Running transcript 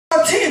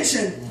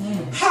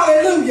opposition.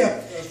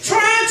 Hallelujah.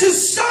 Trying to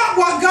stop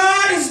what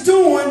God is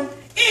doing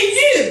in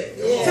you.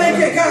 Thank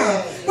you,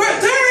 God.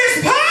 But there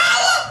is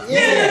power in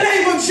the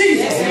name of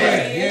Jesus.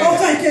 Oh,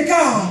 thank you,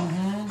 God.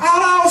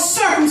 All our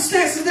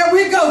circumstances that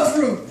we go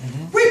through,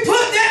 we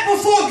put that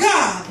before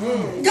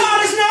God. God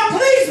is not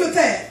pleased with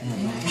that.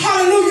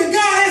 Hallelujah.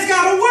 God has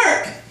got to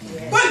work.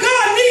 But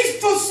God needs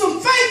for some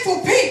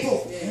faithful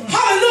people.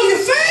 Hallelujah.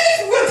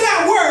 Faith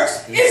without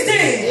works is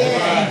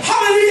dead.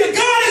 Hallelujah.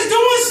 God is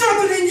doing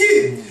something in you.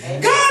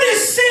 God is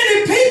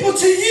sending people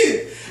to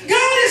you.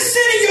 God is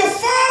sending your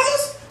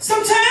fathers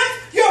sometimes,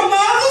 your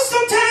mothers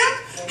sometimes.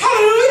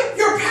 Hallelujah.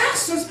 Your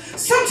pastors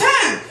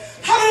sometimes.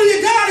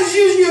 Hallelujah. God is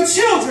using your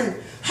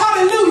children.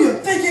 Hallelujah.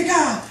 Thank you,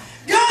 God.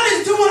 God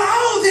is doing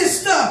all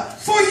this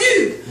stuff for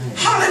you.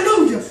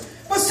 Hallelujah.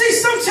 But see,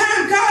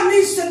 sometimes God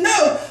needs to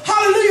know,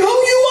 hallelujah, who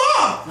you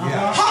are.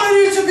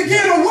 Hallelujah, to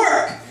begin to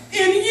work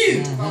in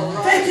you.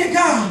 Thank you,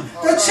 God.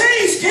 The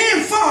chains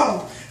can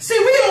fall. See,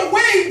 we are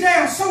weighed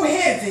down so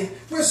heavy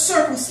with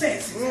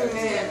circumstances.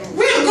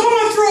 We're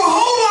going through a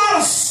whole lot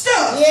of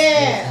stuff.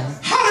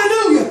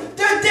 Hallelujah.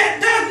 That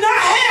does not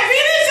have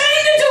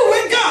anything to do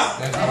with God.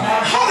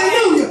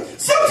 Hallelujah.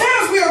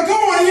 Sometimes we are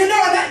going, you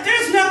know,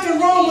 there's nothing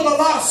wrong with a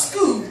lot of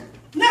school.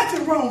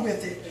 Nothing wrong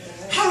with it.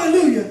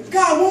 Hallelujah.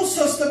 God wants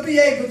us to be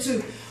able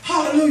to,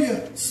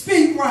 hallelujah,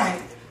 speak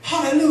right.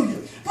 Hallelujah.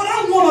 But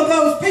I'm one of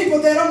those people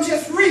that I'm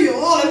just real.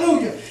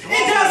 Hallelujah.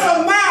 It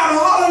doesn't matter.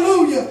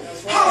 Hallelujah.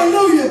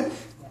 Hallelujah.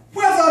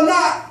 Whether or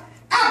not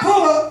I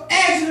put an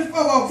adjective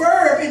or a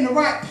verb in the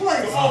right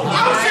place.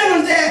 I'm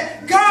feeling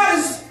that God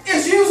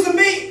is using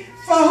me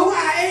for who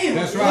I am.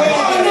 That's right.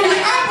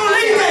 Hallelujah. I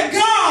believe that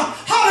God,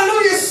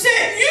 hallelujah,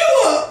 set you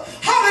up,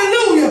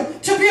 hallelujah,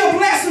 to be a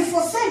blessing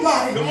for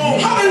somebody.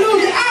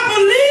 Hallelujah. I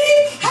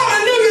believe,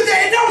 hallelujah, that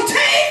it don't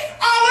take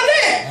all of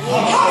that.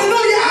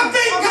 Hallelujah. I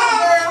thank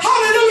God,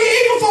 hallelujah,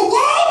 even for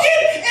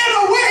walking in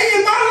a way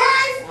in my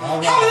life.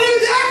 Hallelujah,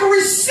 that I can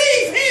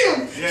receive him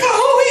for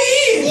who he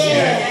is.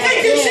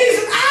 Thank you,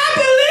 Jesus. I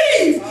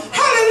believe,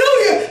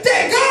 hallelujah,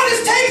 that God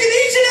is taking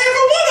each and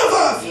every one of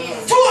us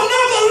to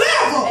another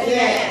level.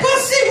 But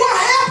see, what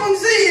happens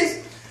is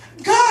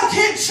God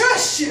can't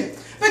trust you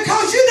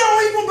because you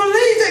don't even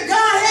believe that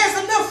God has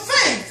enough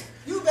faith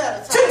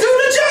to do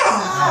the job.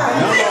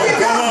 Thank you,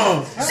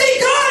 God. See,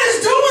 God is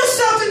doing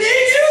something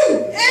in you,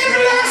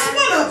 every last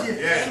one of you.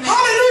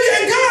 Hallelujah.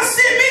 And God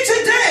sent me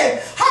today,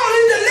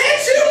 hallelujah, to let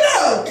you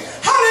know,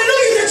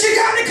 hallelujah, that you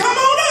got to come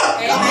on up.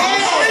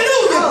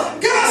 Hallelujah.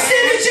 God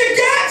said that you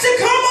got to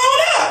come on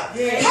up.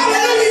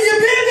 Hallelujah.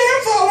 You've been there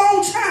for a long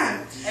time.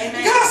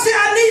 God said,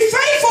 I need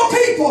faithful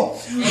people.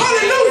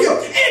 Hallelujah.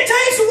 It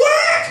takes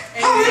work.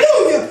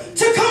 Hallelujah.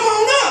 To come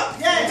on up.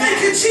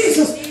 Thank you,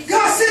 Jesus.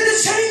 God said the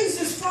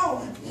chains is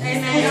falling.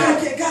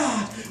 Thank you,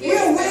 God.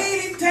 We're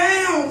weighted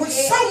down with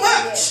so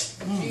much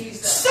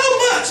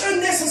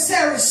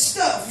unnecessary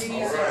stuff.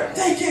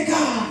 Thank you,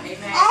 God.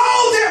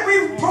 All that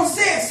we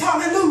possess,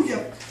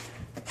 hallelujah.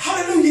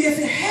 Hallelujah. If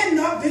it had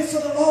not been for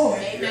the Lord,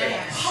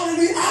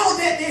 hallelujah, all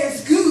that there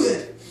is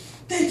good.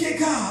 Thank you,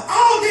 God.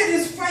 All that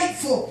is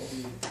faithful,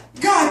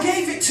 God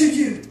gave it to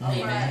you.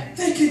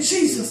 Thank you,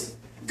 Jesus.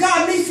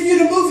 God needs for you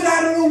to move it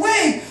out of the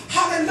way.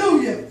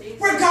 Hallelujah.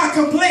 Where God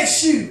can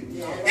bless you.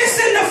 It's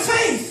in the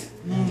faith.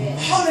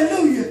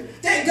 Hallelujah.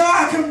 That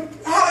God can,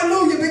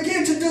 hallelujah,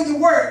 begin to do the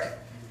work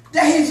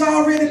that he's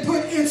already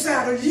put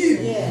inside of you.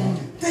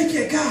 Thank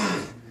you,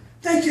 God.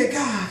 Thank you,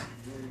 God.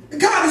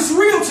 God is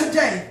real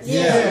today.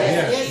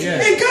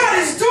 And God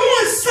is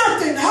doing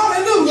something.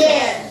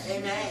 Hallelujah.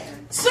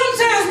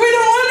 Sometimes we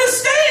don't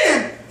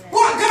understand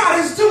what God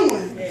is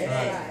doing.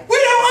 We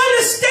don't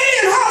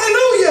understand,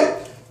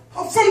 hallelujah,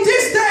 from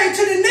this day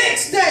to the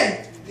next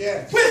day.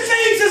 When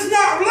things is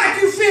not like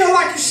you feel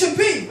like it should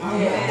be.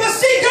 But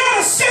see, God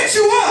will set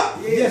you up.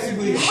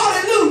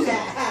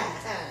 Hallelujah.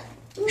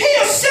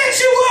 He'll set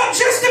you up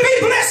just to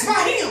be blessed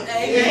by him.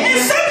 And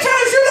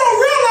sometimes you don't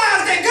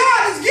realize that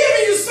God is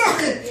giving you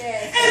something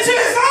until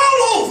it's all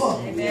over.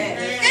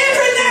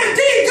 Every now and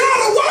then God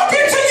will walk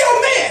into your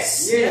mess.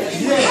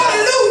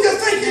 Hallelujah.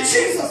 Thank you,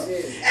 Jesus.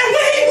 And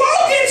when he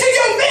walks into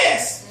your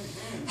mess,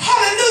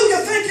 hallelujah,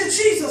 thank you,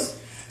 Jesus,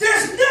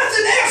 there's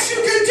nothing else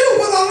you can do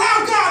but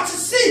allow God to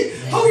see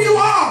who you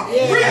are.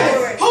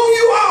 Really, who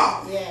you are.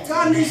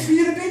 God needs for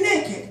you to be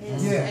naked.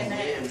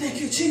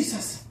 Thank you,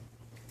 Jesus.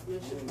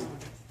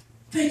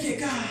 Thank you,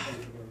 God.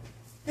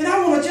 And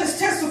I want to just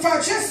testify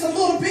just a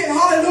little bit.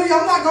 Hallelujah.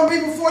 I'm not going to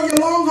be before you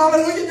long.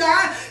 Hallelujah.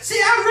 God. See,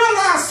 I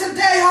realize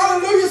today,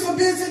 hallelujah, it's a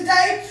busy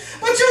day.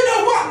 But you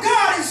know what?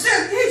 God is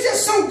just, he's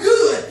just so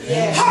good.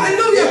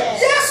 Hallelujah.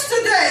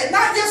 Yesterday,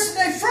 not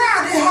yesterday,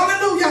 Friday,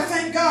 hallelujah,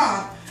 thank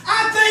God.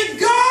 I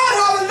thank God,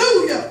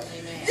 hallelujah.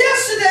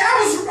 Yesterday,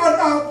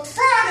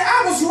 Friday,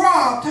 I was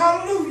robbed.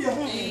 Hallelujah.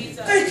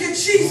 Thank you,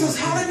 Jesus.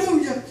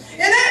 Hallelujah.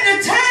 And at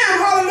the time,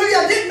 hallelujah,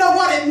 I didn't know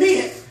what it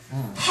meant.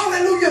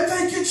 Hallelujah.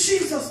 Thank you,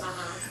 Jesus.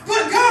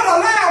 But God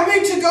allowed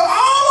me to go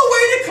all the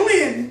way to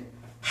Clinton.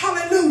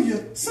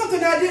 Hallelujah.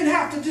 Something I didn't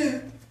have to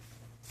do.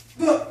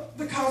 But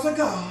because of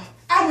God,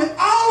 I went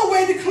all the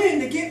way to Clinton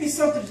to get me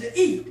something to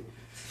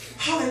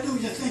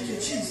Hallelujah. Thank you,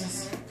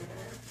 Jesus.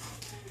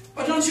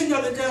 But don't you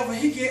know the devil,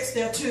 he gets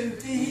there too.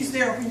 He's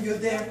there when you're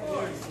there.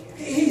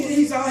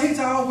 He's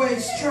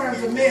always trying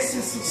to mess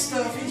in some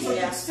stuff. He's a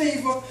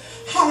deceiver.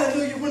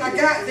 Hallelujah. When I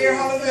got there,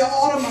 hallelujah, I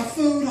ordered my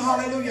food.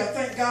 Hallelujah.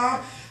 Thank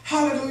God.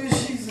 Hallelujah.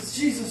 Jesus,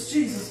 Jesus,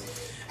 Jesus.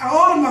 I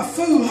ordered my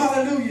food.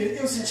 Hallelujah.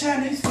 It was some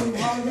Chinese food.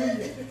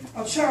 Hallelujah.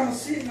 China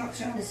City, not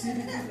China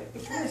City. The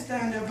place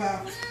down there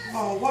by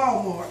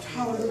Walmart.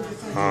 Hallelujah.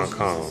 Hong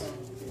Kong.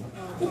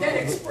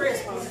 That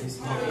Express place.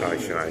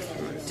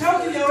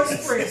 Tokyo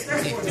Express,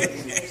 that's what it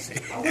is.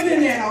 I went in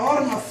there and I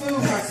ordered my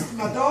food.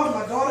 My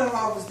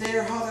daughter-in-law was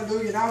there,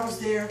 hallelujah, and I was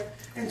there.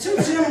 And two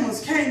gentlemen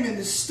came in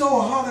the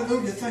store,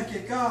 hallelujah, thank you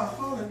God,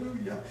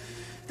 hallelujah.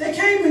 They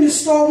came in the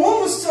store.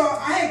 One was,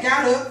 I had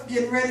got up,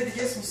 getting ready to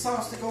get some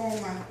sauce to go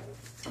on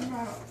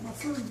my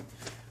food,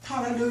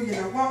 hallelujah.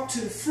 And I walked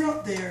to the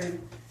front there,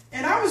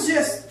 and I was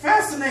just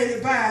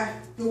fascinated by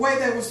the way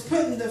they was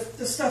putting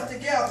the stuff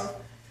together.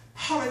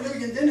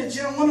 Hallelujah. And then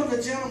one of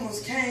the gentlemen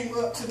came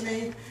up to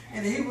me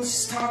and he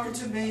was talking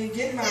to me,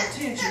 getting my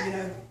attention, you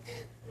know,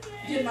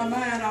 getting my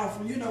mind off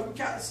him. You know, we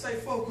got to stay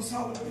focused.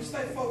 Hallelujah.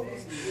 Stay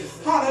focused.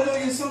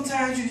 Hallelujah.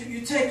 Sometimes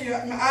you take your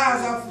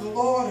eyes off of the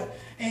Lord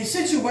and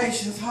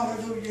situations.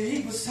 Hallelujah.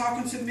 He was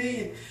talking to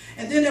me,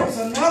 and then there was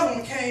another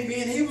one came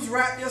in. He was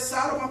right there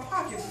side of my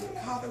pocketbook.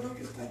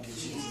 Hallelujah. Thank you,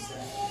 Jesus.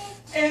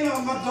 And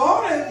my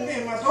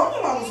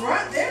daughter-in-law was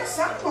right there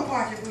side of my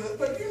pocketbook.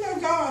 But you know,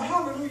 God,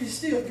 hallelujah, is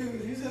still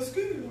good. He's just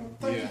good.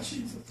 Thank you,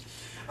 Jesus.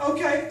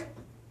 Okay.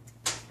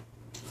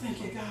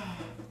 Thank you, God.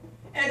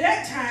 At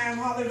that time,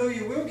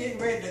 hallelujah, we were getting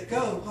ready to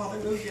go.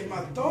 Hallelujah.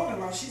 My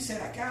daughter-in-law, she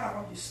said, I got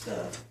all your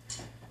stuff.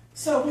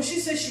 So when she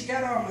said she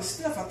got all my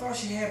stuff, I thought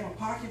she had my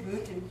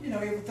pocketbook and, you know,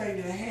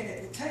 everything that I had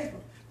at the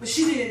table. But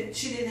she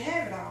didn't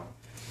have it all.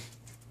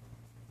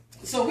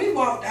 So we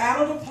walked out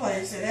of the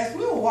place, and as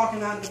we were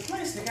walking out of the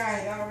place, the guy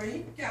had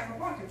already got my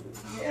pocketbook.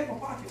 He had my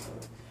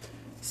pocketbook.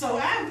 So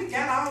we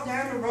got all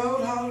down the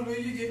road,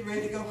 hallelujah, getting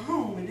ready to go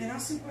home. And then I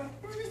said, well,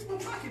 where is my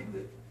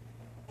pocketbook?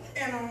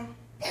 And my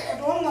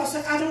daughter-in-law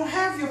said, I don't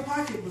have your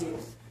pocketbook.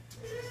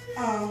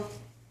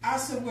 I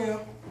said,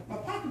 well, my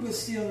pocketbook's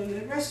still in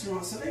the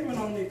restaurant. So they went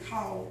on and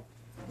called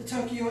the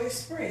Tokyo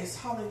Express,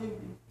 hallelujah.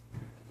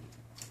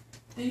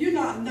 Do you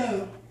not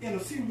know, in a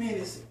few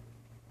minutes,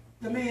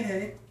 the man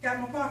had got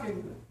my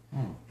pocketbook,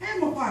 had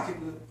my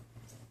pocketbook.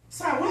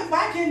 So I went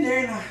back in there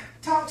and I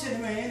talked to the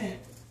man, and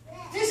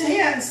he said he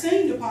hadn't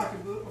seen the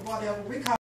pocketbook or whatever. We called